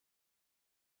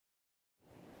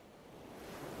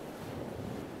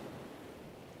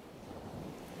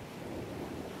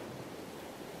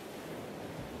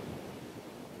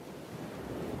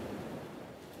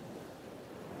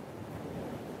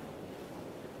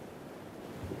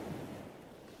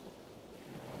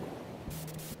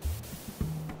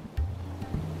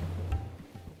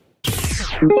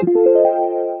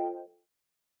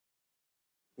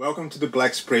Welcome to the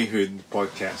Black Spray Hood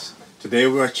podcast. Today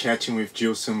we are chatting with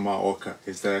Gilson Maocha.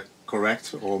 Is that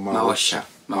correct? Or Maocha.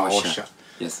 Maocha.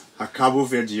 Yes. A Cabo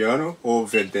Verdeano or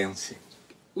Verdense?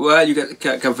 Well, you got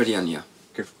Cape Verdean, yeah.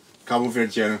 Cabo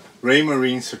Verdeano,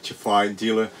 Raymarine certified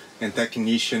dealer and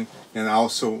technician, and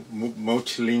also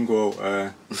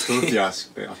multilingual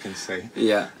enthusiast, I can say.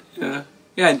 Yeah.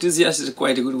 Enthusiast is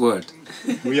quite a good word.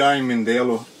 We are in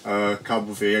Mindelo,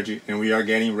 Cabo Verde, and we are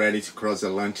getting ready to cross the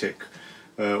Atlantic.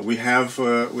 We have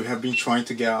been trying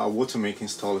to get our water maker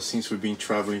installed since we've been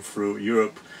traveling through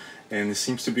Europe, and it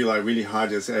seems to be like really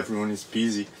hard as everyone is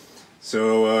busy.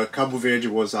 So Cabo Verde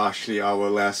was actually our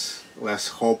last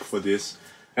hope for this.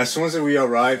 As soon as we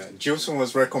arrived, Gilson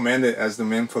was recommended as the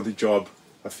man for the job.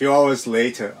 A few hours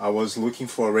later, I was looking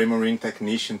for a Raymarine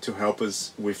technician to help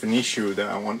us with an issue that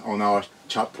on our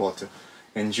chat plotter,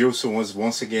 and Gilson was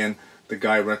once again the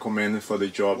guy recommended for the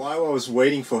job. While I was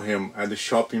waiting for him at the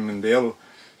shop in Mindelo,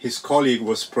 his colleague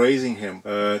was praising him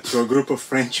to a group of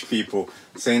French people,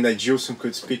 saying that Gilson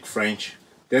could speak French.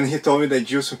 Then he told me that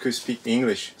Gilson could speak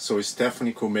English, so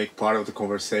Stephanie could make part of the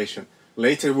conversation.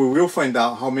 Later we will find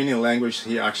out how many languages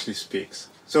he actually speaks.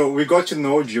 So we got to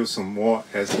know Gilson more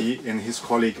as he and his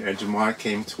colleague Edmar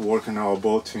came to work on our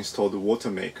boat to install the water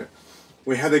maker.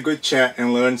 We had a good chat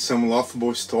and learned some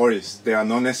laughable stories that are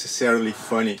not necessarily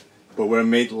funny, but were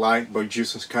made light by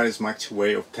Gilson's charismatic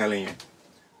way of telling it.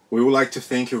 We would like to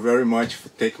thank you very much for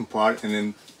taking part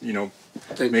and then,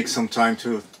 make some time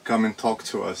to come and talk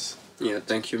to us. Yeah,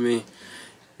 thank you, me.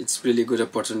 It's really good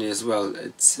opportunity as well.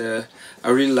 I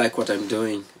really like what I'm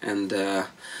doing, and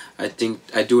I think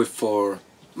I do it for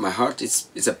my heart. It's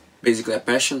basically a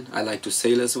passion. I like to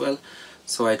sail as well,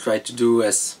 so I try to do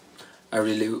as I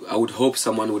would hope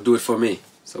someone would do it for me.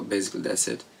 So basically that's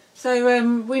it. So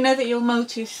we know that you're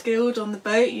multi-skilled on the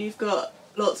boat. You've got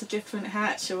lots of different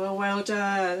hats. You're a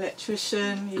welder,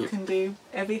 electrician, you can do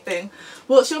everything.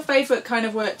 What's your favourite kind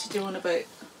of work to do on a boat?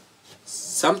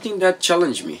 Something that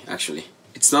challenged me, actually.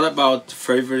 It's not about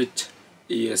favorite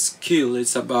skill,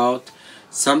 it's about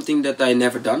something that I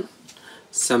never done.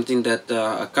 Something that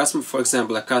a customer, for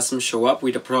example, a customer show up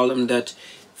with a problem that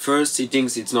first he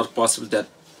thinks it's not possible that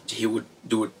he would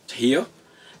do it here,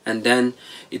 and then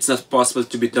it's not possible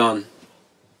to be done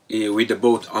with the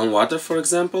boat on water, for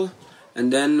example,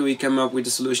 and then we come up with a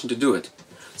solution to do it.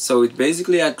 So it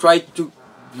basically I try to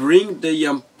bring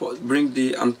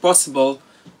the impossible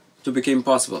to become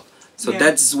possible. So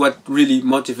that's what really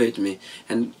motivates me.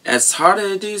 And as hard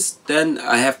as it is, then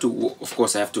I have to, of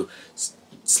course, I have to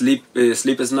sleep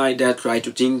at night there, try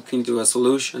to think into a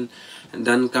solution, and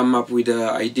then come up with an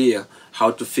idea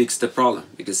how to fix the problem.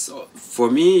 Because for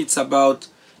me, it's about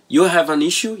you have an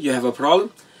issue, you have a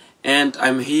problem, and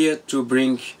I'm here to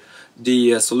bring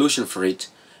the solution for it.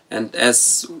 And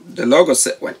as the logo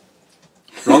said, well,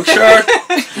 wrong shirt,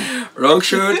 wrong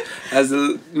shirt. As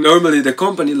normally the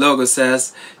company logo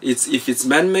says, if it's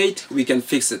man-made, we can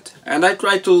fix it. And I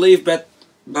try to live by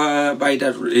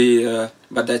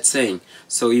that saying.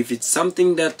 So if it's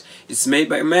something that is made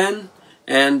by man,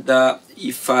 and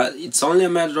if it's only a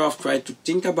matter of try to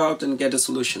think about and get a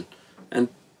solution, and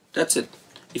that's it.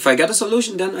 If I get a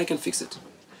solution, then I can fix it.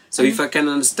 So if I can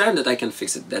understand it, I can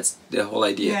fix it. That's the whole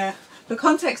idea. Yeah. For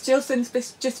context, Gilson's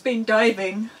just been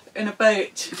diving in a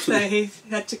boat, so he's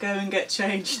had to go and get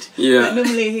changed. Yeah. But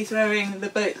normally he's wearing the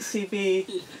boat CV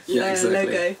exactly.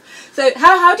 logo. So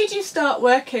how did you start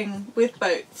working with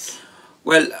boats?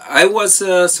 Well, I was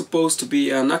supposed to be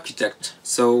an architect.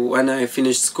 So when I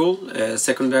finished school,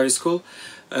 secondary school,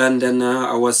 and then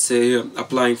I was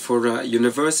applying for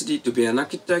university to be an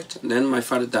architect, and then my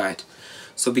father died.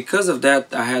 So because of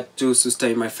that, I had to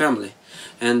sustain my family,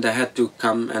 and I had to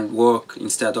come and work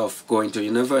instead of going to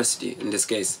university in this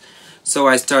case. So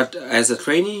I started as a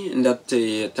trainee in that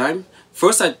time.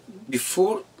 First,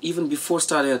 even before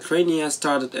starting a trainee, I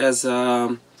started as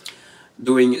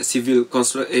doing civilian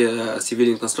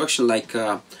construction, like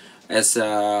as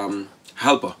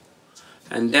helper.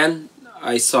 And then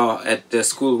I saw at the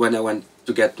school, when I went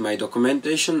to get my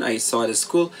documentation, I saw at the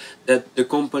school that the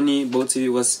company Boat CV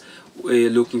was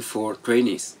looking for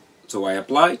trainees. So I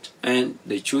applied, and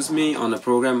they chose me on a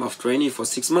program of trainee for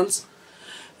 6 months.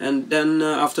 And then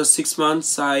after 6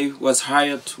 months I was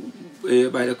hired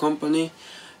by the company,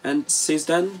 and since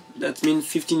then, that's been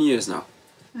 15 years now.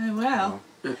 Oh wow.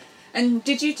 Yeah. And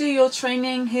did you do your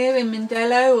training here in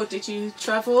Mindelo, or did you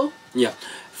travel? Yeah.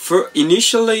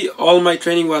 Initially, all my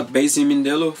training was based in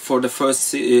Mindelo for the first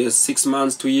 6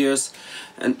 months, 2 years,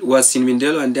 and was in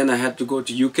Mindelo, and then I had to go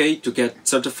to UK to get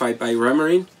certified by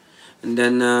Raymarine. And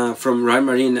then from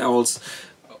Raymarine I also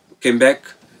came back,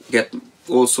 get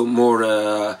also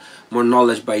more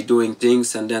knowledge by doing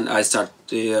things, and then I start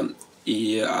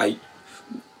I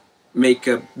make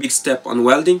a big step on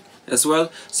welding as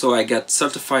well, so I got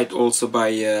certified also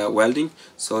by welding.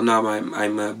 So now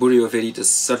I'm a Bureau Veritas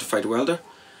certified welder.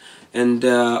 And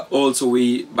also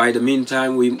by the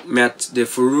meantime we met the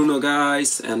Furuno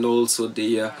guys and also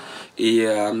the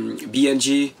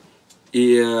BNG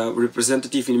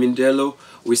representative in Mindelo.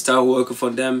 We start working for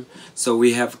them, so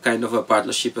we have kind of a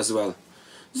partnership as well.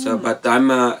 So, but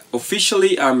I'm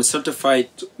officially I'm a certified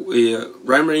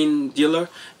Raymarine dealer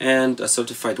and a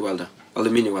certified welder,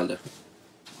 aluminium welder.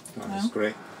 Oh, that's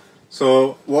great.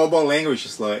 So, what about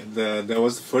languages? Like that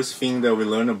was the first thing that we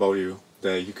learned about you,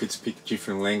 that you could speak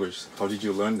different languages. How did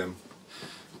you learn them?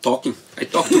 Talking. I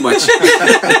talk too much.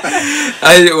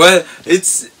 Well,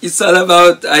 it's all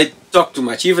about I talk too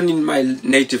much, even in my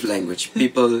native language.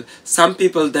 Some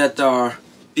people that are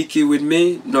picky with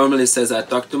me normally says I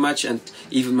talk too much, and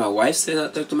even my wife says I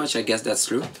talk too much. I guess that's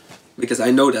true, because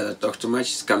I know that I talk too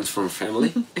much. It comes from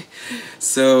family.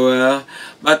 So,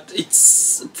 but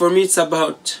for me it's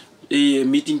about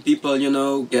meeting people, you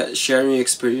know, sharing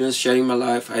experience, sharing my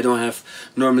life. I don't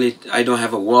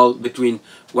have a wall between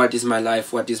what is my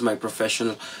life, what is my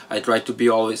professional. I try to be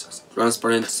always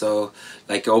transparent, so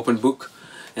like an open book.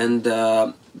 And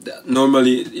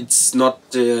normally it's not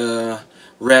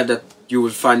rare that you will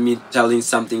find me telling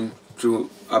something true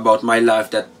about my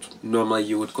life that normally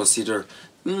you would consider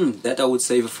that I would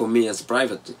save for me as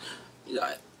private.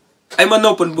 I'm an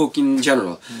open book in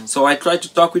general, so I try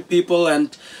to talk with people,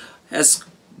 and as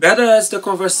better as the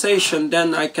conversation,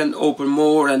 then I can open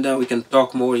more, and then we can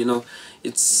talk more, you know.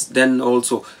 It's then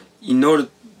also in order,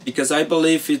 because I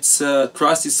believe it's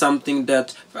trust is something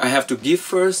that I have to give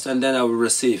first and then I will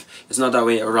receive. It's not that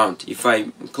way around. If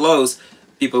I'm close,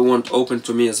 people won't open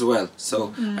to me as well.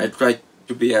 So I try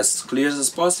to be as clear as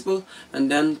possible,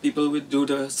 and then people will do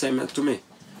the same to me.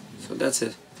 So that's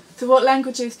it. So what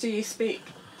languages do you speak?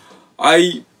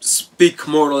 I speak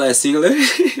more or less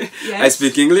English. Yes. I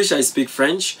speak English, I speak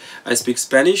French, I speak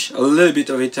Spanish, a little bit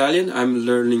of Italian. I'm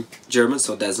learning German,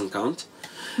 so it doesn't count.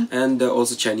 And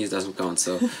also Chinese doesn't count.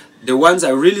 So the ones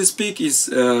I really speak is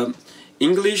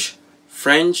English,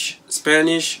 French,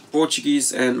 Spanish,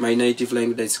 Portuguese, and my native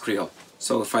language is Creole.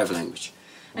 So 5 languages.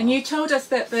 And you told us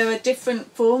that there are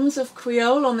different forms of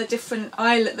Creole on the different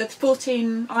islands, the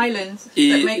 14 islands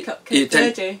that make up Cape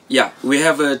Verde. Yeah, we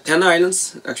have 10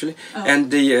 islands actually,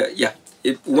 and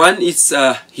one is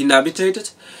inhabited.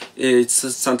 It's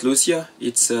St. Lucia.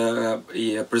 It's a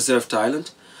preserved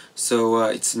island, so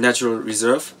it's natural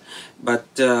reserve. But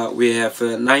we have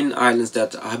 9 islands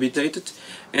that are habitated,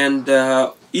 and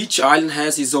each island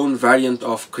has its own variant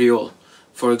of Creole.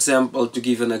 For example, to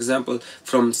give an example,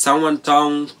 from San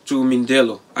Town to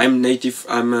Mindelo.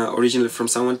 I'm originally from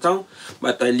San Town,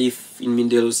 but I live in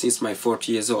Mindelo since my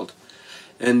 40 years old.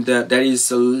 And there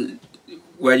is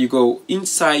where you go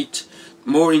inside,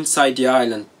 more inside the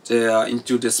island,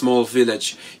 into the small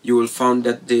village, you will find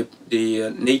that the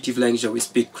native language that we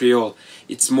speak, Creole,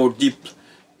 it's more deep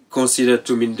considered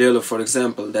to Mindelo, for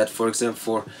example, that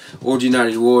for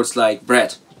ordinary words like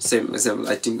bread, same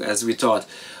I think as we taught.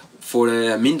 For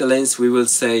Mindelense we will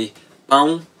say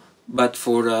pão, but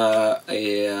for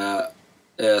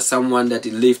someone that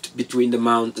lived between the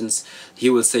mountains, he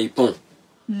will say pão.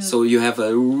 So you have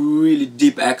a really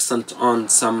deep accent on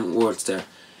some words there.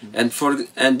 And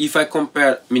if I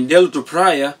compare Mindelo to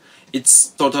Praia,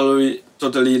 it's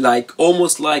totally like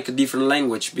almost like a different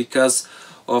language, because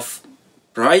of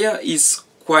Praia is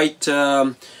quite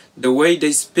the way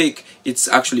they speak. It's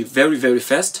actually very, very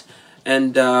fast.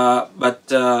 And but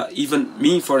even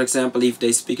me, for example, if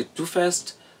they speak it too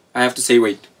fast, I have to say,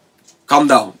 wait, calm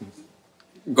down,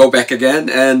 go back again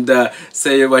and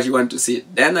say what you want to see.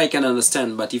 Then I can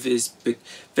understand. But if they speak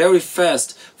very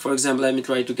fast, for example, let me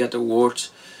try to get a word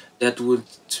that would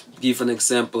give an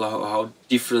example of how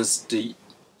different the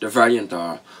variant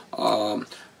are.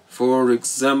 For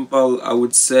example, I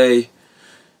would say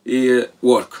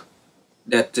work,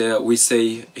 that we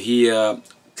say here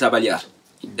trabalhar.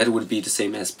 That would be the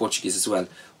same as Portuguese as well,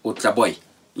 or trabalho.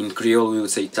 In Creole we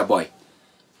would say trabalho.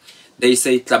 They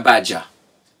say trabalha.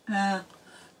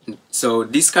 So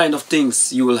these kind of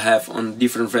things you will have on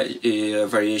different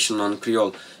variation on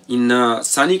Creole. In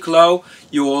Sunny Cloud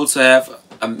you also have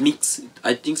a mix.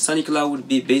 I think Sunny Cloud would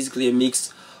be basically a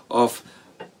mix of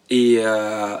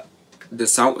the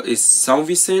São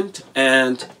Vicente,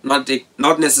 and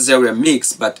not necessarily a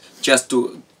mix, but just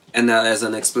as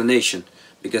an explanation.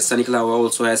 Because Sunny Cloud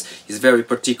also has his very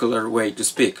particular way to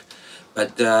speak,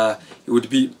 but it would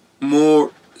be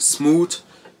more smooth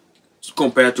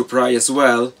compared to Praia as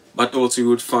well, but also you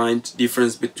would find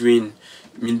difference between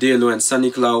Mindelo and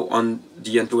Saniclau on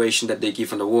the intonation that they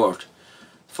give on the word.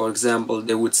 For example,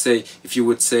 they would say, if you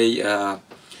would say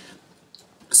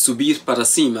subir para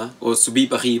cima or subir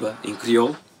para arriba in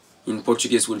Creole, in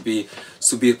Portuguese would be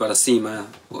subir para cima,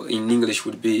 or in English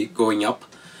would be going up.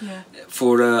 Yeah.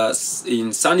 For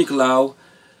in Saniclau,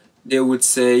 they would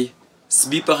say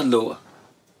subir para loa.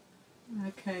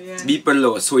 Okay, yeah. Subir para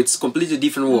loa. So it's completely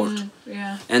different word.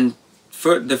 Yeah. And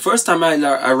the first time I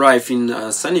arrived in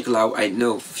Saniclau, I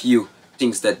know few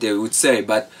things that they would say,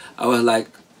 but I was like,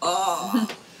 oh.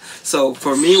 So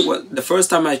for me, the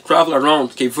first time I traveled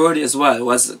around Cape Verde as well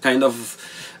was kind of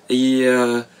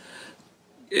a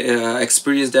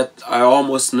experience that I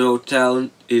almost know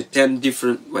 10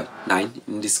 different, well, 9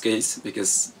 in this case,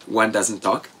 because one doesn't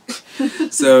talk.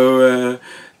 So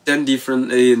 9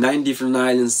 different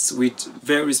islands with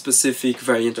very specific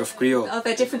variant of Creole. Are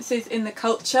there differences in the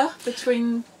culture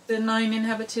between the 9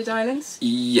 inhabited islands?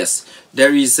 Yes,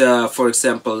 there is, for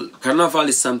example, Carnival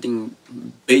is something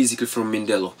basically from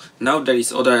Mindelo. Now there is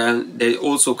there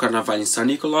also Carnival in San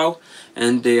Nicolau,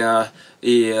 and they are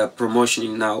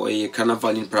promoting now a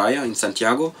Carnival in Praia, in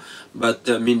Santiago, but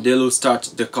Mindelo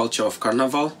started the culture of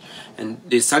Carnival, and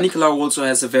the San Nicolau also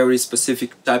has a very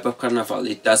specific type of Carnival.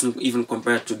 It doesn't even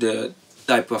compare to the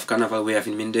type of Carnival we have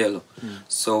in Mindelo.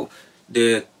 So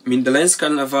the Mindelense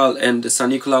Carnival and the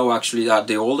San Nicolau actually are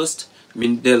the oldest.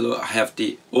 Mindelo have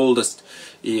the oldest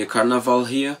Carnival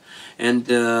here, and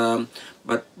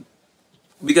but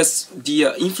because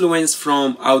the influence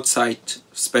from outside,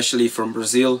 especially from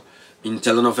Brazil, in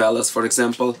telenovelas, for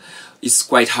example, is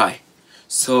quite high.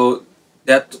 So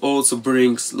that also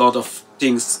brings a lot of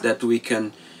things that we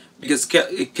can, because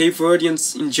Cape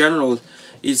Verdeans in general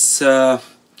is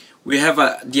we have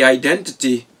the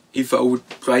identity. If I would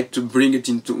try to bring it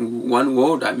into one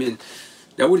word, I mean,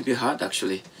 that would be hard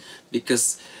actually,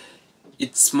 because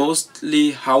it's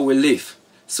mostly how we live.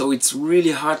 So it's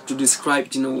really hard to describe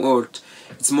it in a word.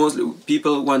 It's mostly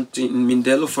people want to, in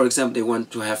Mindelo, for example, they want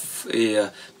to have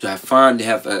fun. They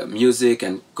have music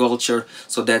and culture.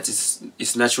 So that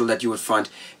is natural that you would find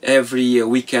every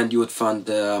weekend you would find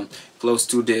close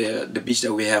to the beach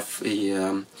that we have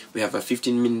a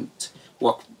 15-minute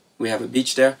walk. We have a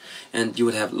beach there, and you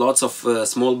would have lots of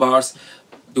small bars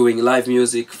doing live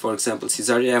music. For example,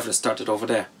 Cesaria Evra started over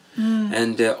there,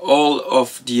 and all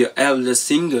of the elder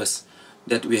singers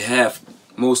that we have,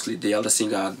 mostly the elder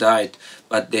singer died,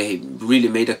 but they really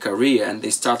made a career and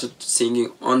they started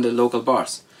singing on the local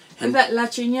bars. And is that La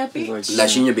Gina Beach? La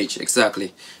Gina Beach,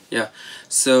 exactly. Yeah.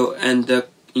 So and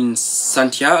in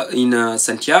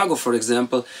Santiago, for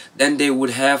example, then they would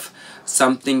have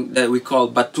something that we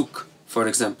call batuk. For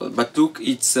example, batuk,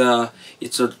 it's a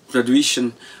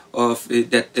tradition of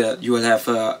that you will have.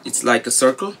 It's like a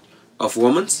circle of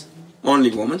women's,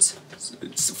 only women's.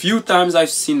 It's a few times I've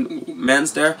seen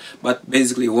men's there, but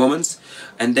basically women's.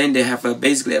 And then they have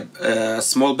basically a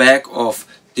small bag of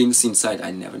things inside.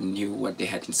 I never knew what they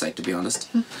had inside, to be honest.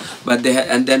 But they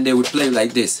and then they would play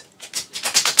like this.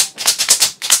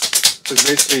 It's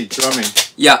basically drumming.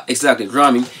 Yeah, exactly,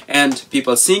 drumming and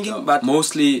people singing, but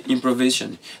mostly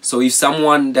improvisation. So if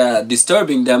someone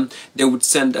disturbing them, they would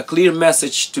send a clear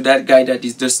message to that guy that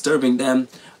is disturbing them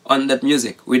on that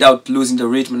music without losing the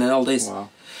rhythm and all this. Wow.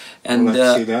 And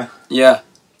let's see that. yeah,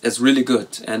 that's really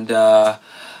good. And I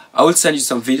will send you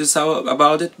some videos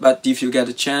about it. But if you get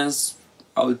a chance,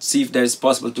 I will see if there is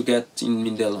possible to get in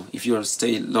Mindelo if you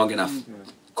stay long enough.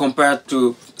 Compared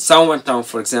to San Juan town,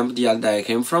 for example, the island that I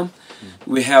came from,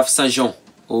 we have San João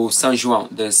or San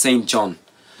João, the Saint John.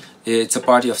 It's a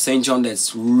party of Saint John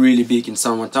that's really big in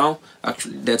San Juan town.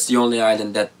 Actually, that's the only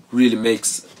island that really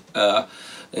makes a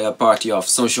party of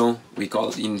São João. We call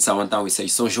it in San Juan town, we say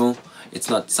São João. It's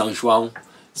not São João.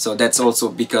 So that's also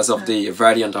because of the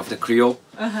variant of the Creole.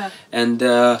 And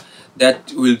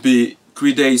that will be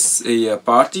 3 days a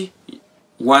party.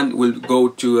 One will go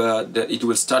to it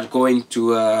will start going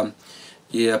to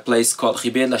a place called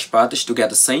Ribeira das Patas to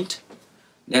get a saint,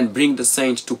 then bring the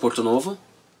saint to Porto Novo,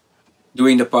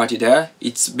 doing the party there.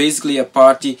 It's basically a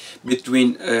party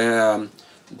between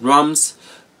drums,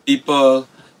 people,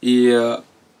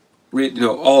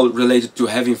 all related to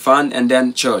having fun, and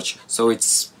then church. So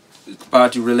it's a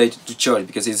party related to church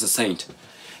because he's a saint.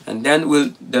 And then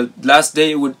the last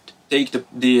day would take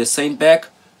the saint back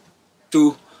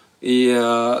to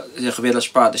Ribeira das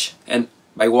Patas, and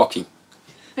by walking.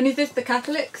 And is this the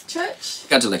Catholic church?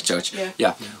 Catholic church. Yeah.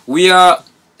 Yeah. We are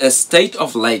a state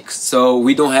of lake, so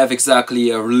we don't have exactly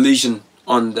a religion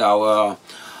on our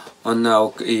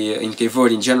in Cape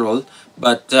Verde in general,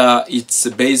 but it's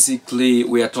basically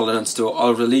we are tolerant to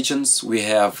all religions. We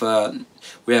have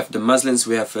We have the Muslims,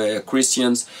 we have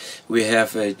Christians, we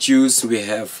have Jews, we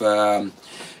have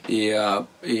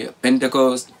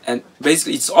Pentecost, and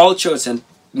basically it's all church. And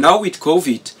now with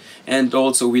COVID and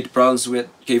also with problems with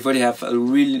Cape Verde, have a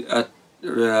really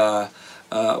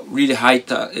really high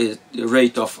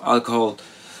rate of alcohol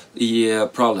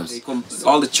problems.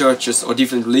 All the churches or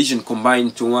different religions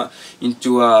combine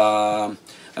into a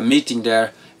meeting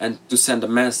there, and to send a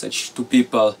message to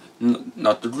people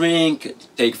not to drink,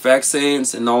 take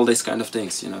vaccines, and all these kind of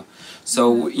things, you know.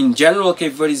 So in general,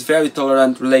 Cape Verde is very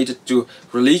tolerant related to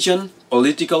religion,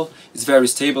 political. It's very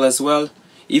stable as well,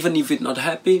 even if it's not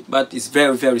happy, but it's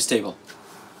very, very stable.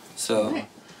 So.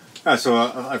 So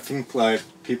I think like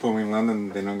people in London,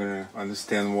 they're not gonna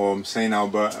understand what I'm saying now,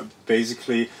 but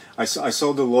basically I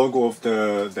saw the logo of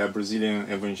the Brazilian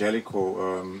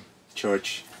evangelical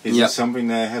church. Is it something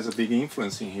that has a big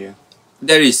influence in here?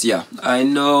 There is, yeah. I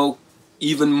know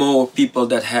even more people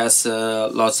that has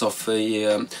lots of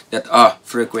that are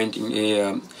frequenting.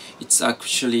 It's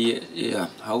actually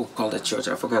how call that church?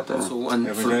 I forgot. Also one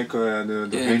evangelical,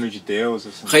 the Reino de Deus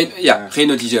or something.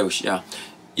 Reino de Deus. Yeah.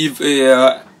 If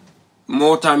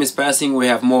more time is passing, we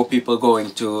have more people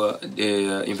going to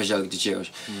the evangelical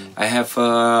church. I have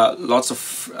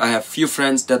I have few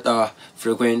friends that are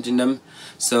frequenting them.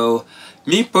 So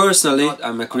me personally,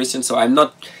 I'm a Christian, so I'm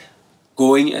not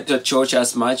going at the church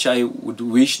as much. I would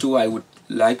wish to. I would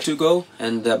like to go,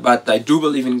 and but I do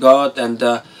believe in God, and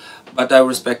but I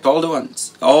respect all the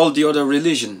ones, all the other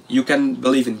religion. You can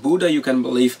believe in Buddha, you can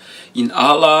believe in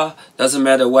Allah. Doesn't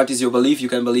matter what is your belief. You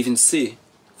can believe in C.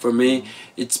 For me,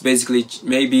 it's basically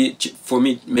maybe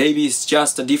it's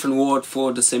just a different word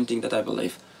for the same thing that I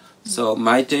believe. So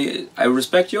I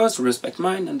respect yours, respect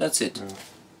mine, and that's it.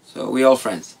 So we're all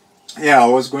friends. Yeah, I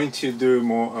was going to do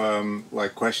more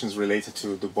like questions related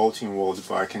to the boating world,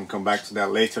 but I can come back to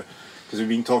that later, because we've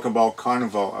been talking about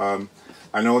carnival.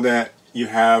 I know that you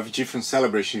have different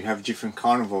celebrations, you have different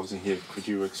carnivals in here. Could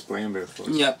you explain a bit for us?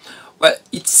 Yeah, well,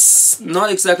 it's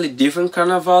not exactly different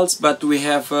carnivals, but we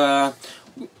have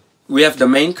the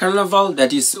main carnival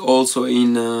that is also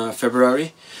in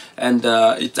February, and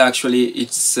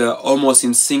it's almost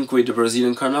in sync with the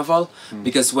Brazilian carnival,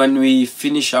 because when we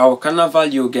finish our carnival,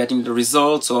 you're getting the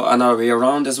results, or another way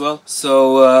around as well.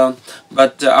 So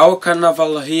but our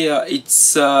carnival here,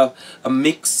 it's a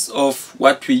mix of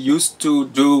what we used to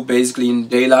do basically in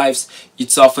daily lives.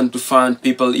 It's often to find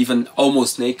people even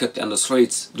almost naked on the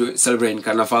streets celebrating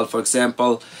carnival, for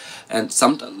example, and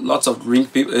lots of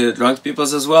drunk people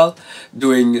as well,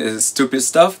 doing stupid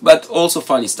stuff, but also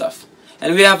funny stuff.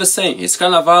 And we have a saying, it's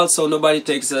carnival, so nobody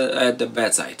takes at the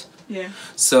bad side. Yeah.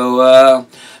 So,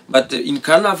 but in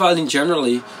carnival in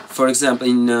generally, for example,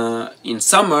 in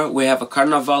summer we have a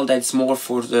carnival that's more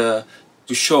for to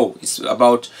show. It's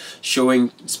about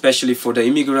showing, especially for the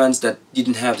immigrants that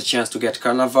didn't have the chance to get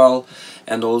carnival,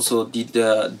 and also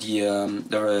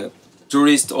the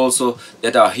tourists also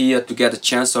that are here to get a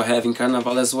chance of having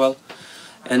carnival as well.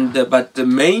 And but the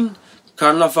main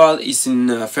carnival is in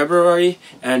February,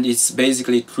 and it's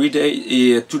basically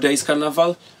 2 days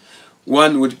carnival.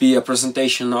 One would be a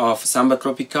presentation of Samba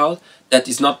Tropical that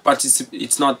is not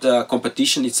it's not a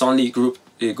competition, it's only group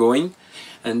going.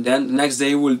 And then the next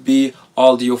day will be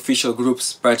all the official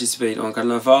groups participate on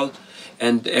carnival,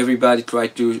 and everybody try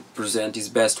to present his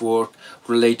best work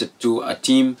related to a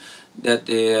team that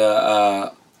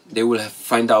they will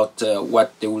find out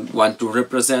what they will want to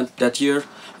represent that year,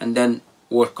 and then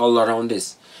work all around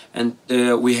this. And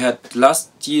we had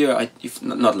last year, if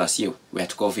not last year, we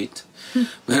had COVID,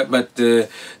 but the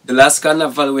last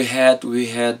carnival we had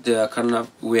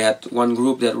one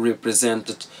group that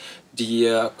represented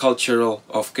the cultural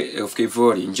of Cape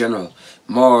Verde in general,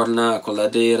 Morna,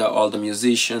 Coladeira, all the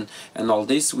musicians and all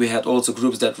this. We had also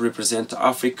groups that represent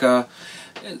Africa.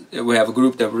 We have a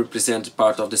group that represents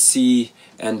part of the sea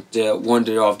and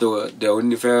wonder of the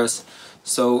universe.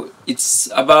 So it's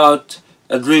about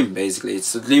a dream, basically.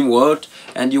 It's a dream world,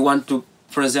 and you want to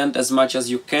present as much as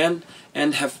you can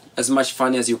and have as much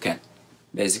fun as you can,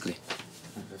 basically.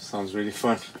 That sounds really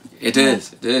fun. It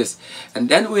is. And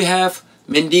then we have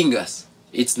Mendingas.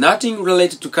 It's nothing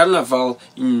related to carnival.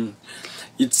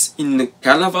 It's in the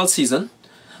carnival season,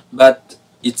 but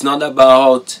it's not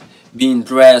about being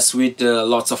dressed with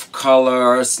lots of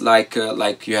colors like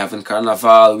you have in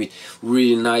carnival with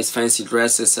really nice fancy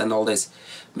dresses and all this.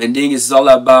 Mending is all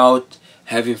about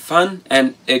having fun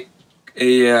and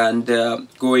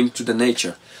going to the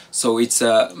nature. So it's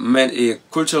a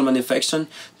cultural manifestation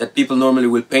that people normally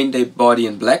will paint their body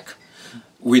in black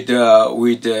with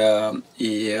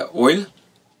oil,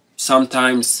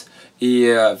 sometimes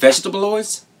vegetable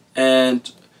oils,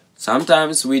 and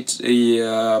sometimes with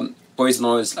poison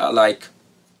oils like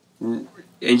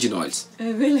engine oils.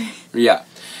 Oh, really? Yeah.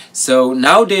 So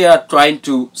now they are trying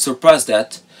to surpass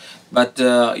that, but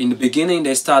in the beginning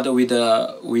they started with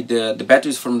the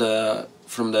batteries from the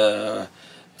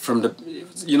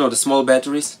you know, the small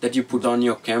batteries that you put on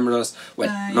your cameras. Well,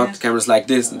 not yeah. cameras like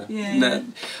this, Yeah.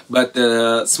 but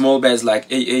small batteries like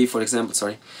AA, for example.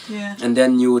 Sorry. Yeah. And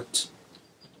then you would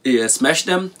smash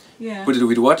them, Yeah. put it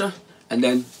with water, and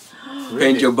then Really?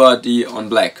 paint your body on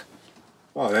black.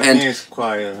 Wow, that And- means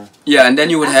quite. Yeah, and then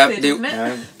you would have Acid, they, isn't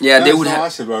it? yeah, they that's would not have.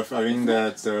 acid, but I mean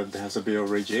that there has a bit of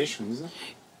radiation, isn't it?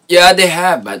 Yeah, they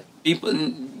have, but people,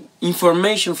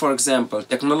 information, for example,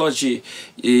 technology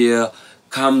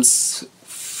comes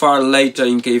far later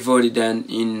in Cape Verde than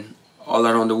in all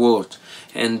around the world,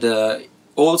 and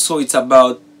also it's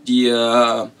about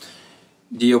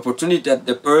the opportunity that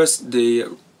the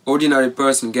ordinary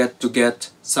person get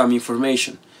some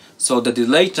information. So the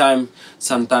delay time,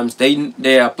 sometimes they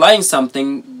are applying something,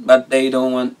 but they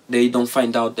don't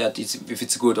find out that if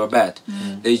it's good or bad.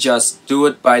 They just do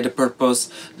it by the purpose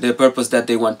that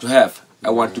they want to have.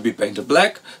 I want to be painted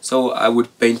black, so I would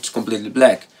paint completely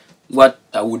black. What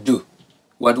I would do,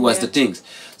 what was the things.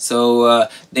 So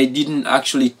they didn't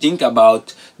actually think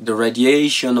about the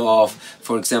radiation of,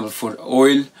 for example, for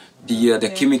oil.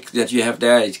 The chemical that you have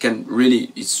there,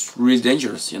 it's really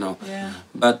dangerous, you know. Yeah.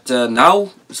 But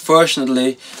now,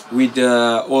 fortunately, with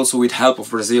also with help of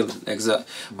Brazil,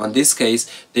 on this case,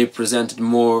 they presented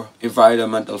more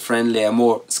environmental friendly and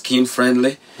more skin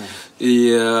friendly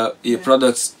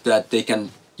products that they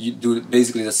can do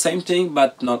basically the same thing,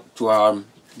 but not to harm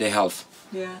their health.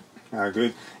 Yeah.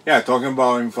 Good. Yeah, talking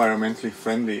about environmentally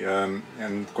friendly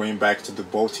and going back to the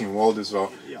boating world as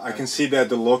well, I can see that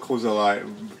the locals are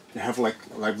have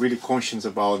really conscious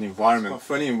about the environment.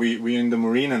 Funny, we're in the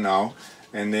marina now,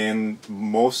 and then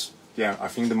I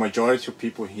think the majority of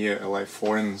people here are like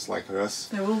foreigners like us.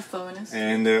 They're all foreigners.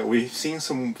 And we've seen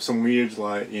some weird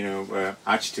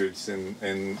attitudes,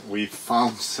 and we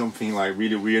found something like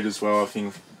really weird as well. I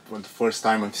think for the first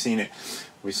time I've seen it,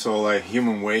 we saw like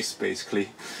human waste basically.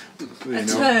 A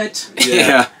turd.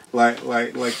 Yeah. like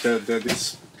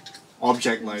this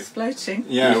object It's floating.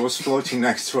 yeah, it was floating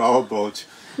next to our boat.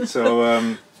 So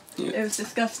It was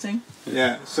disgusting.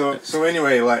 yeah. So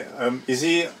anyway, is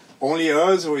he only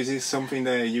us, or is it something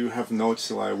that you have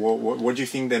noticed? Like, what do you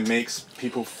think that makes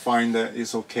people find that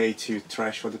it's okay to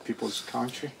trash other people's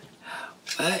country?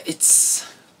 It's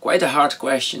quite a hard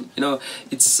question. You know,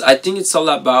 I think it's all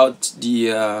about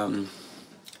the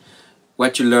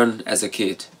what you learn as a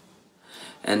kid,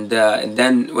 and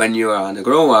then when you are a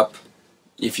grown up,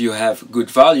 if you have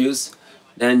good values,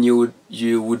 then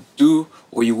you would do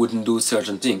or you wouldn't do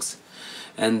certain things.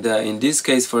 And in this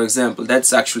case, for example,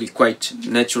 that's actually quite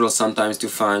natural sometimes to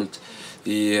find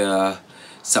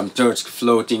some dirt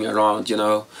floating around, you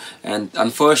know. And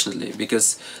unfortunately,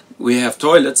 because we have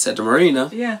toilets at the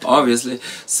marina, obviously,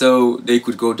 so they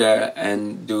could go there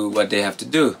and do what they have to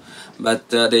do. But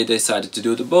they decided to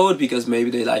do the boat because maybe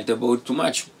they like the boat too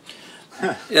much.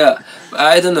 Yeah,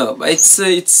 I don't know.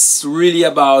 It's really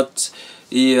about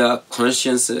the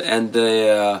conscience and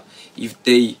if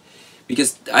they,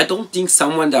 because I don't think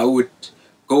someone that would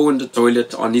go in the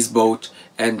toilet on his boat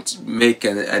and make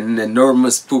an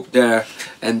enormous poop there,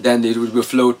 and then it would be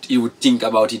float. He would think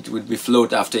about it would be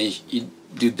float after he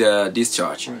did the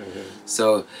discharge.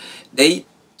 So they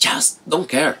just don't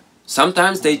care.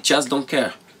 Sometimes they just don't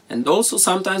care. And also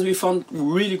sometimes we found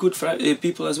really good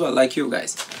people as well, like you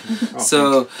guys.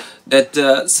 So that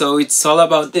so it's all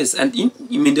about this. And in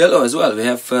Mindelo as well, we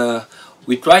have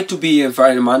we try to be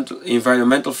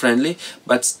environmental friendly,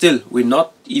 but still we're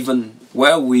not even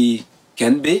where we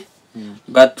can be.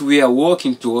 But we are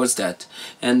working towards that.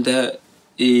 And the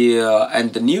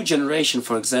new generation,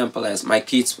 for example, as my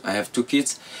kids, I have 2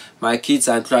 kids. My kids,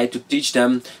 I try to teach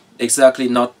them exactly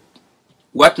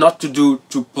what not to do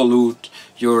to pollute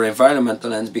your environmental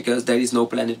land, because there is no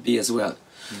planet B as well.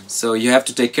 So you have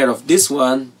to take care of this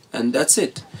one, and that's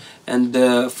it. And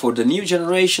for the new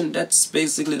generation, that's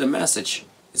basically the message.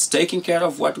 It's taking care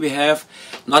of what we have,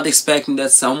 not expecting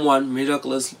that someone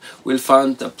miraculous will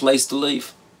find a place to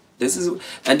live. This is,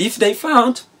 and if they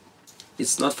found,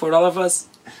 it's not for all of us.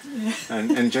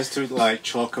 And just to like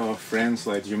shock our friends,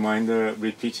 like, do you mind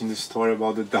repeating the story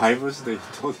about the divers they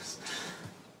told us?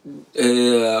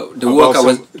 The work I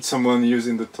was someone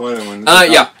using the toilet when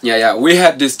yeah. We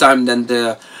had this time. Then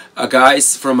the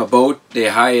guys from a boat, they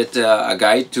hired a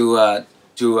guy to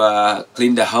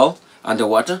clean the hull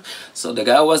underwater. So the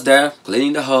guy was there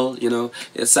cleaning the hull. You know,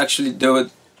 it's actually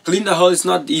clean the hull is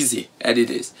not easy as it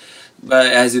is. but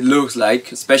as it looks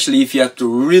like, especially if you have to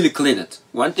really clean it.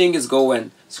 One thing is go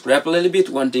and scrap a little bit,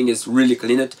 one thing is really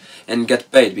clean it and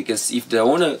get paid, because if the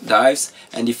owner dives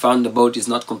and he found the boat is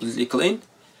not completely clean,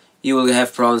 he will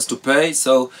have problems to pay.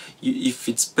 So if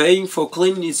it's paying for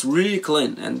clean, it's really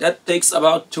clean, and that takes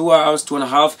about 2 hours,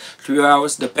 2.5, 3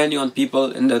 hours, depending on people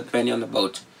and depending on the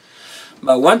boat.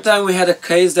 But one time we had a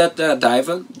case that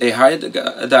they hired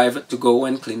a diver to go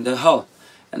and clean the hull,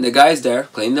 and the guy's there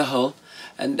clean the hull,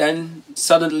 and then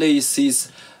suddenly he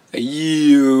sees a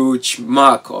huge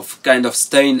mark of kind of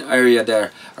stain area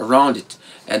there around it,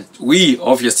 and we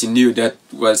obviously knew that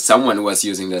someone was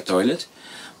using the toilet.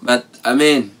 But I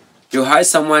mean, you hire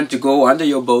someone to go under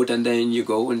your boat and then you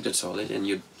go in the toilet and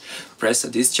you press a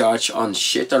discharge on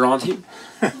shit around him.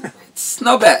 It's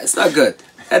not bad, it's not good.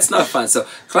 That's not fun, so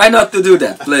try not to do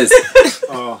that, please.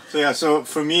 Oh, so yeah, so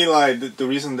for me, like, the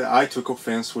reason that I took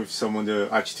offense with some of the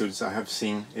attitudes I have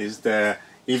seen is that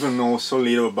even know so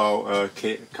little about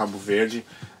Cabo Verde,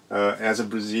 as a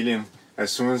Brazilian,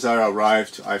 as soon as I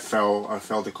arrived, I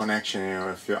felt the connection. You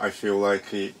know, I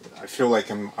feel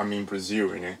like I'm in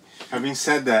Brazil. You know. Having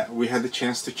said that, we had the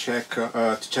chance to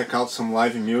check out some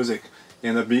live music,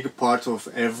 and a big part of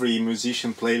every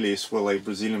musician playlist were like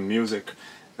Brazilian music.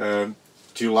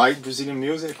 Do you like Brazilian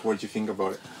music? What do you think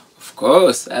about it? Of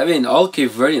course, I mean, all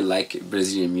Cape Verdean like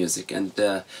Brazilian music, and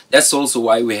that's also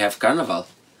why we have Carnival.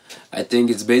 I think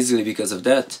it's basically because of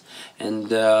that. And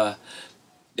there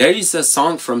is a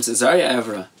song from Cesária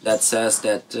Évora that says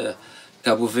that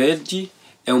Cabo Verde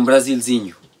é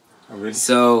Brasilzinho. Oh, really?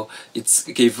 So it's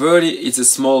Cape Verde, it's a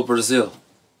small Brazil,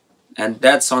 and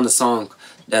that's on the song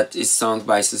that is sung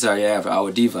by Cesária Évora,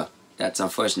 our diva. That's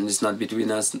unfortunate, it's not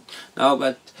between us now,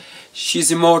 but she's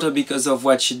immortal because of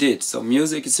what she did. So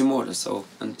music is immortal. So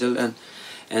until then,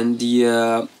 and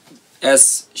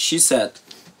as she said,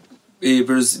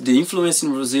 the influence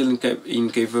in Brazil in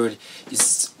Cape Verde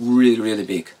is really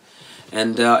big,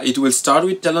 and it will start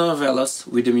with telenovelas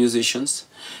with the musicians,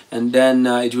 and then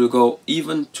it will go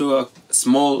even to a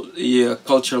small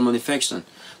cultural manufacturing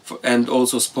and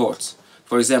also sports.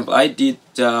 For example, I did,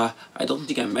 I don't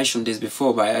think I mentioned this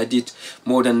before, but I did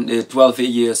more than 12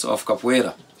 years of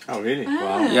capoeira. Oh really?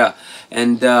 Wow. Yeah,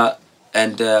 and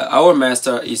our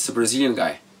master is a Brazilian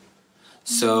guy.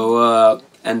 So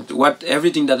and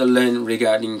everything that I learned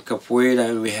regarding capoeira,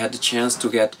 and we had the chance to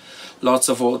get lots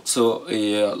of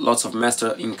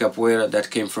master in capoeira that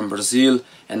came from Brazil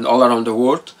and all around the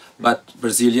world, but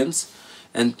Brazilians.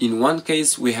 And in one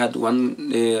case we had one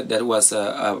that was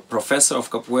a professor of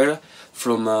capoeira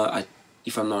from,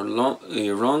 if I'm not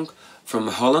wrong, from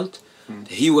Holland.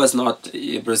 He was not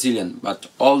Brazilian, but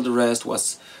all the rest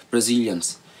was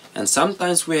Brazilians. And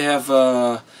sometimes we have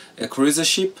a cruiser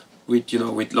ship with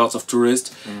with lots of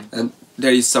tourists, and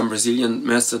there is some Brazilian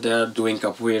master there doing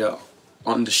capoeira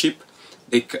on the ship.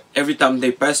 Every time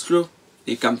they pass through,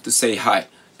 they come to say hi.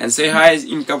 And say hi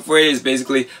in capoeira is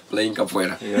basically playing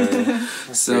capoeira. Yeah.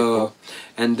 So, cool.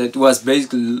 And that was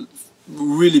basically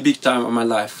really big time of my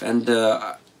life. And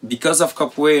because of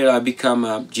capoeira, I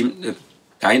become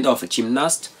kind of a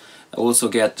gymnast. I also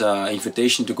get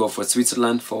invitation to go for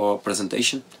Switzerland for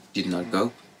presentation. Did not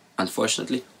go,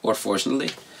 unfortunately or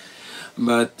fortunately.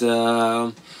 But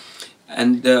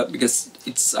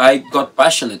because I got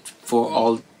passionate for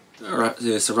all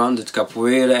surrounded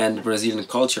capoeira and Brazilian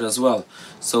culture as well.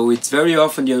 So it's very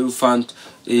often you find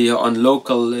on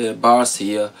local bars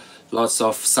here lots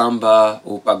of samba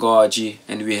or pagode,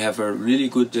 and we have a really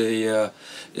good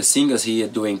singers here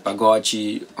doing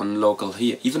pagode on local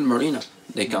here. Even Marina,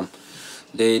 they come.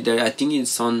 I think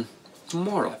it's on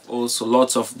tomorrow. Also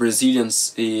lots of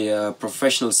Brazilians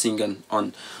professional singing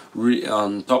on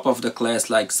top of the class,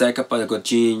 like Zeca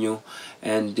Pagodinho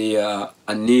and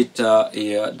Anita,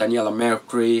 Daniela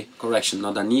Mercury, correction,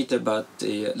 not Anita, but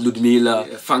Ludmilla,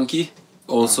 Funky,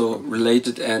 also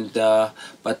related, and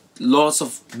but lots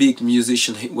of big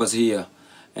musicians was here.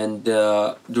 And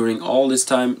during all this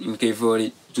time in Cape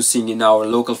Verde to sing in our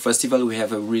local festival, we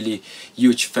have a really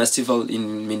huge festival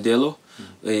in Mindelo.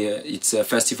 It's a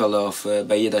festival of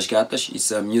Baía das Gatas.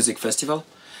 It's a music festival,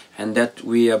 and that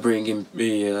we are bringing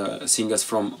singers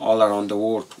from all around the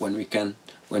world when we can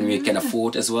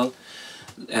afford as well.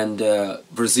 And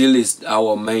Brazil is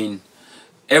our main.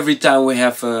 Every time we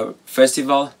have a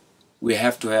festival, we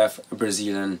have to have a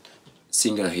Brazilian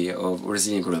singer here or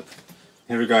Brazilian group.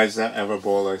 Have you guys ever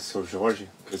bought like Seu Jorge?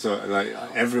 Because like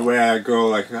everywhere I go,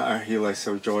 like I hear like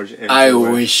Seu Jorge.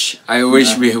 Everywhere. I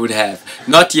wish we would have.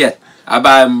 Not yet, but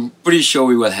I'm pretty sure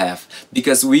we will have,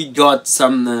 because we got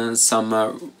some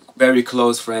very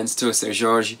close friends to Seu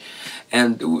Jorge,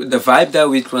 and the vibe that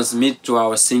we transmit to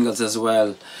our singles as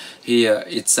well here,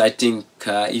 it's, I think,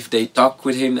 if they talk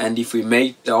with him and if we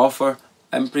make the offer,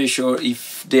 I'm pretty sure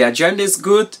if the agenda is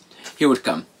good, he would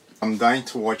come. I'm dying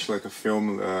to watch like a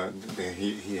film that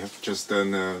he have just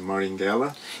done,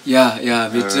 Mindelo. Yeah,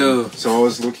 me too. So I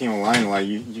was looking online, like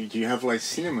you have like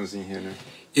cinemas in here now?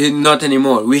 Not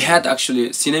anymore. We had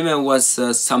actually, cinema was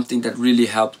something that really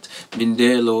helped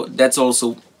Mindelo. That's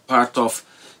also part of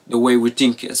the way we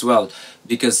think as well,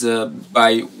 because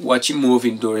by watching movie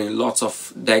during lots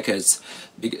of decades,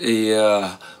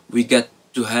 we get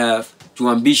to have to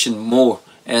ambition more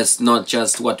as not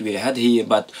just what we had here,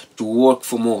 but to work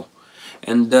for more.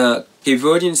 And Cape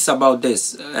Verdean is about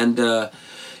this, and the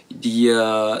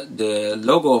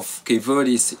logo of Cape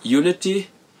Verde is unity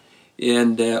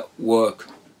and work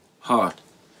hard.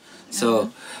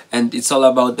 So and it's all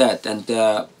about that. And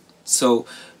so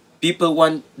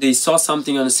people they saw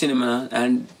something on the cinema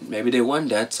and maybe they want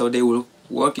that, so they will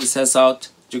work his ass out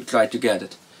to try to get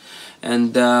it.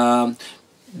 And the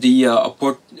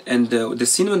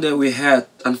cinema that we had,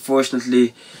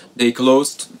 unfortunately, they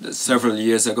closed several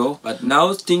years ago. But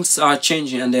now things are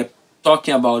changing and they're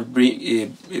talking about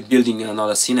building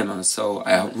another cinema. So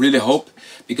I really hope,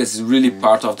 because it's really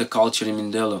part of the culture in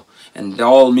Mindelo, and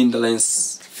all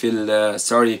Mindelenses feel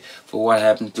sorry for what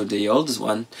happened to the oldest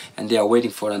one, and they are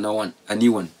waiting for a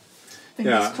new one.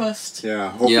 Fingers crossed.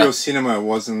 Yeah, hope your cinema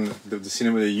wasn't the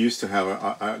cinema they used to have.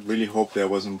 I really hope that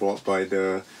wasn't bought by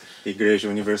the Igreja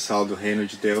Universal do Reino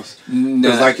de Deus.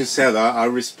 Because like you said, I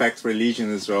respect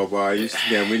religion as well, but I used to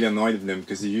get really annoyed with them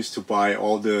because they used to buy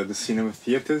all the cinema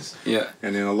theaters,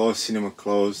 and then a lot of cinema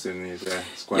closed, and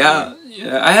it's quite yeah,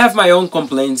 I have my own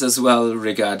complaints as well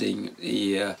regarding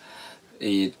the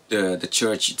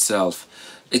church itself.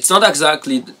 It's not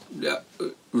exactly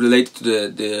related to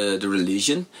the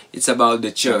religion, it's about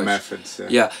the church. The methods,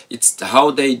 it's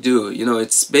how they do, you know.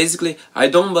 It's basically, I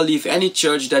don't believe any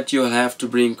church that you have to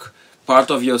bring part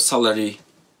of your salary,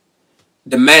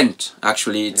 demand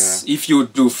actually. It's if you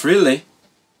do freely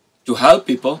to help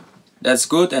people, that's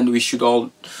good, and we should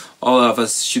all of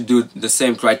us should do the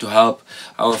same, try to help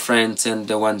our friends and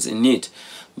the ones in need.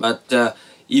 But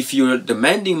if you're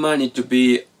demanding money to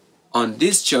be on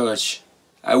this church,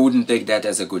 I wouldn't take that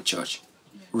as a good church.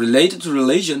 Related to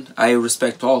religion, I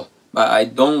respect all, but I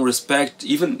don't respect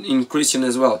even in Christian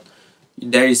as well.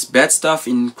 There is bad stuff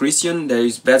in Christian, there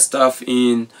is bad stuff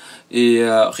in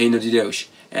Reino de Deus.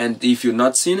 And if you're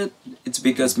not seeing it, it's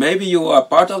because maybe you are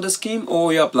part of the scheme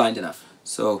or you are blind enough.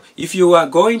 So if you are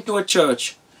going to a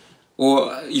church,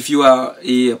 or if you are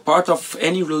a part of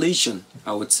any religion,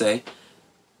 I would say,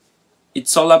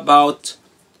 it's all about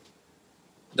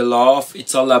the love,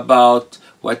 it's all about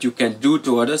what you can do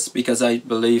to others, because I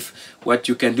believe what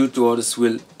you can do to others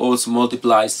will also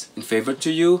multiplies in favor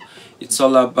to you. It's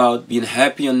all about being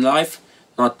happy in life,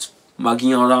 not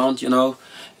mugging around, you know.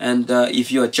 And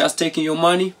if you are just taking your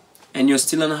money and you're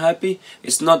still unhappy,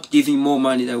 it's not giving more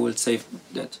money that will save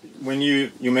that. When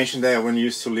you mentioned that when you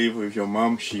used to live with your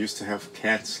mom, she used to have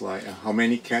cats. Like, how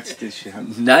many cats did she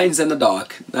have? 9 and a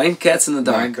dog. 9 cats and a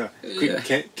dog.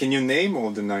 Can you name all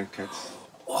the 9 cats?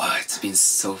 Oh, it's been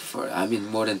so far. I mean,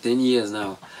 more than 10 years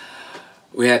now.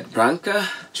 We had Branca.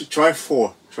 Try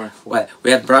 4. Well,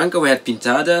 we had Branca, we had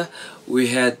Pintada, we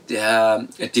had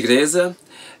Tigresa,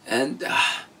 and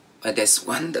but there's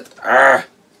one that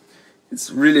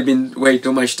it's really been way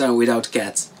too much time without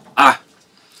cats.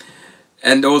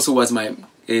 And also was my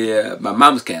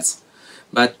mom's cats.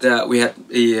 But we had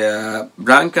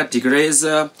Branca,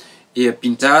 Tigresa,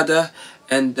 Pintada,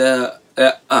 and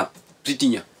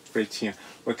Pretinha.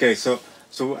 Okay, so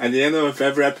at the end of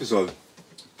every episode,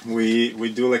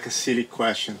 we do like a silly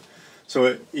question.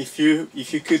 So if you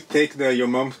could take your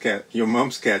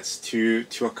mom's cats to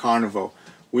a carnival,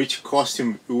 which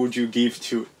costume would you give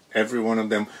to every one of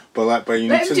them? But you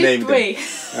need to name them.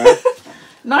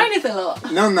 9 is a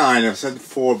lot. No, 9. I said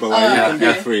 4, but you can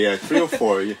do 3. Yeah, 3 or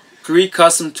 4. 3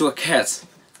 costumes to a cat.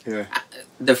 Yeah.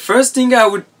 The first thing I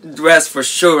would dress for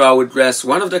sure, I would dress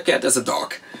one of the cat as a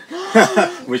dog.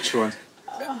 Which one?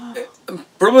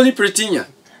 Probably Pretinha.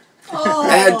 Oh.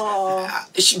 And,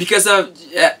 because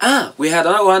we had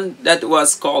another one that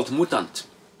was called Mutant.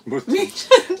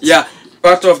 Yeah,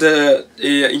 part of the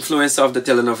influence of the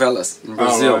telenovelas in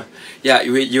Brazil. Right. Yeah,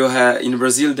 in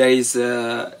Brazil there is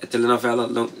a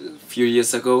telenovela a few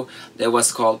years ago that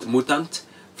was called Mutant,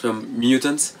 from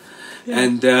Mutants,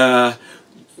 and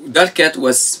that cat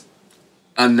was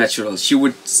unnatural. She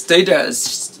would stay there,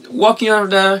 walking out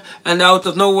there, and out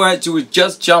of nowhere she would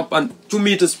just jump on 2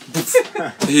 meters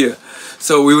here.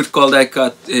 So we would call that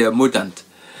cat Mutant.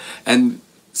 And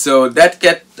so that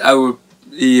cat I would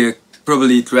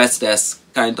probably dressed as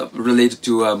kind of related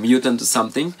to a mutant or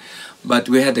something. But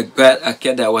we had a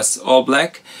cat that was all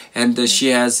black, and she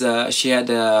had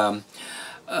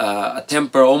a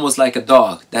temper almost like a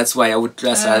dog. That's why I would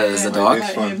dress her as a dog.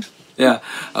 Yeah,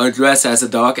 I would dress her as a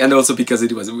dog, and also because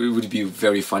it would be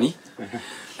very funny.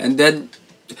 And then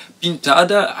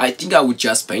pintada, I think I would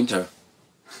just paint her.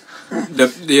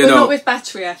 But not with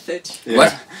battery acid. Yeah.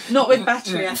 What? Not with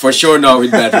battery acid. For sure, not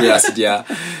with battery acid. Yeah,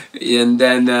 and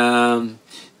then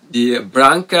the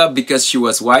Branca, because she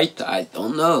was white, I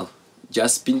don't know.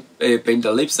 Just paint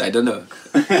the lips, I don't know.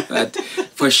 But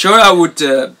for sure, I would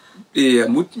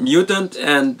mutant,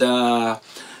 and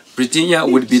Britannia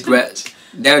would be dressed.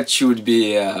 That should be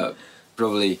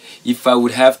probably, if I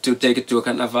would have to take it to a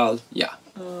carnival. Yeah.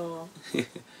 Oh.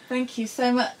 Thank you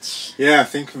so much. Yeah,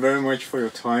 thank you very much for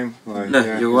your time.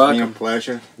 You're welcome. It's been a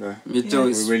pleasure. Me too.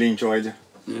 We really enjoyed it.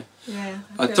 Yeah.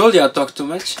 I told you I talked too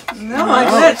much. No, I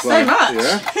learned so much.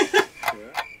 Yeah.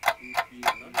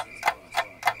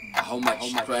 How much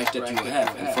trash that you have.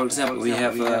 And for example, we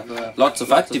have lots of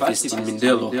activists in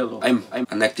Mindelo. I'm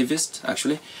an activist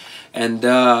actually, and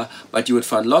but you would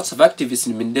find lots of activists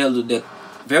in Mindelo that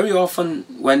very often,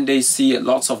 when they see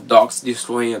lots of dogs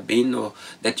destroying a bin, or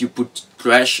that you put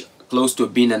trash close to a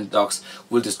bin and dogs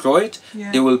will destroy it,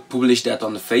 they will publish that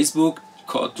on the Facebook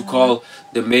to call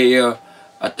the mayor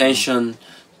attention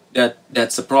that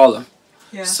that's a problem.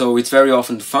 Yeah. So it's very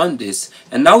often to find this.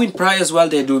 And now in Praia as well,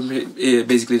 they do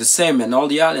basically the same, and all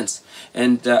the islands.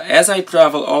 And as I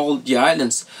travel all the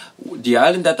islands, the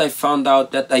island that I found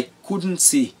out that I couldn't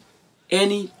see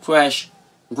any trash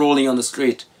rolling on the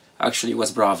street actually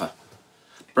was Brava.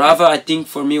 Brava, I think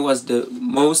for me, was the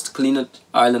most cleaned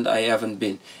island I haven't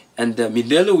been. And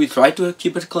Mindelo, we try to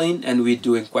keep it clean, and we're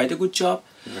doing quite a good job.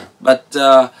 Yeah. But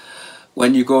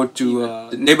when you go to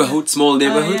the neighborhood, small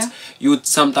neighborhoods, you would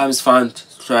sometimes find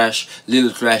trash, little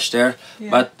trash there.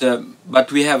 Yeah.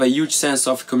 But we have a huge sense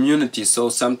of community, so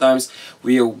sometimes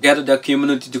we gather the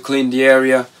community to clean the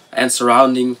area and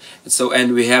surrounding.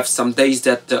 And we have some days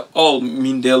that all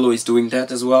Mindelo is doing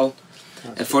that as well.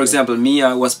 And for example, me,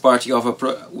 I was part of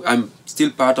I'm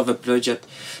still part of a project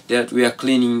that we are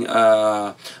cleaning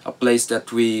a place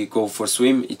that we go for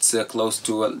swim. It's close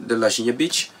to the Lajinha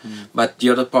beach, but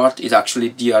the other part is actually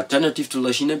the alternative to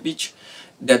Lajinha beach.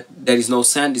 That there is no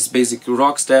sand, it's basically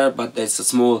rocks there, but there's a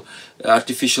small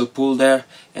artificial pool there,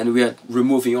 and we are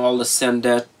removing all the sand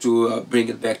there to bring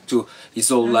it back to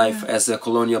its old life as a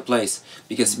colonial place.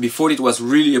 Because before it was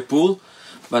really a pool,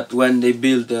 but when they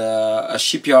build a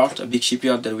shipyard, a big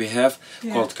shipyard that we have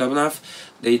called Cape,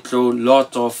 they throw a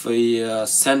lot of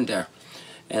sand there,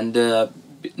 and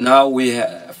now we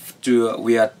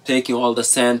are taking all the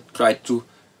sand, try to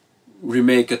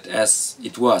remake it as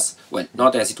it was. Well,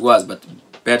 not as it was, but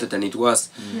better than it was.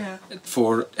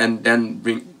 And then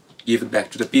give it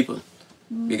back to the people,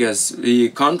 because the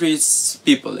country is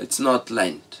people. It's not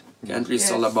land. Country is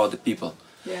all about the people.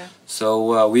 Yeah.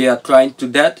 So we are trying to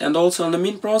that, and also on the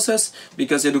mean process,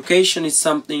 because education is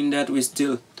something that we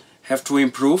still have to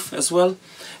improve as well,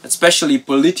 especially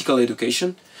political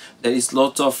education. There is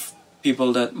lots of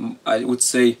people that I would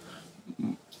say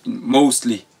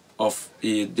mostly of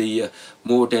the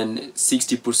more than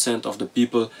 60% of the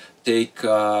people take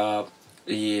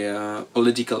the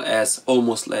political as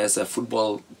almost as a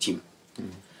football team.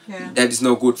 That is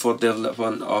no good for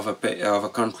development of a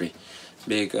country.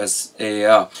 Because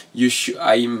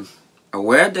I'm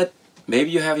aware that maybe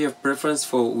you have your preference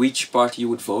for which party you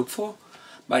would vote for,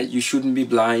 but you shouldn't be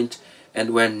blind,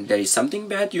 and when there is something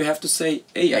bad you have to say,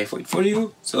 hey, I vote for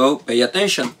you, so pay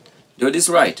attention, do this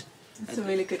right. That's a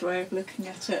really good way of looking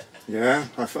at it. Yeah,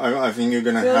 I think you're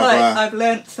gonna I feel have like I've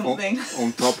learnt something.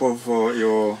 on top of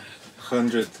your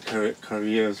 100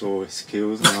 careers or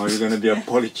skills, now you're gonna be a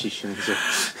politician. So.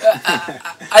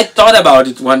 I thought about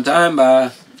it one time,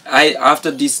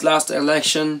 after this last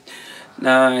election,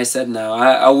 I said no,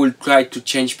 I will try to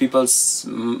change people's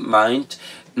mind,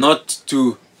 not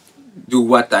to do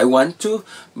what I want to,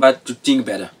 but to think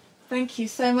better. Thank you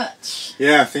so much.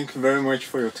 Yeah, thank you very much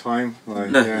for your time.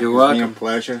 You're welcome. It's been a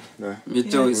pleasure. Me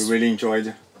too. We really enjoyed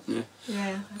it.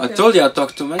 Yeah. I told you I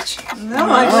talked too much. No,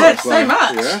 I learned so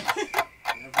much. Yeah.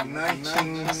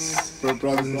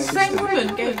 Same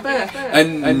woman gave birth.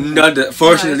 And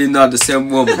fortunately not the same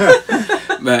woman.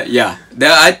 But yeah,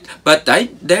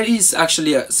 there is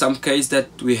actually some case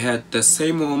that we had the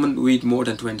same woman with more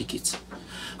than 20 kids.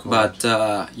 But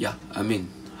yeah, I mean,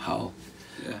 how?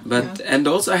 Yeah. But and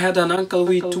also I had an uncle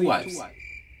with 2 wives.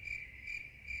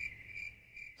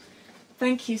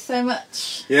 Thank you so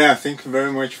much. Yeah, thank you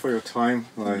very much for your time.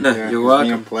 You're it's welcome.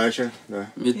 been a pleasure.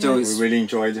 Me too. We really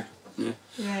enjoyed it. Yeah.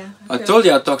 Yeah. I told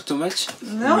you I talk too much.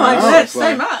 No, I learned so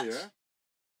it's much. yeah.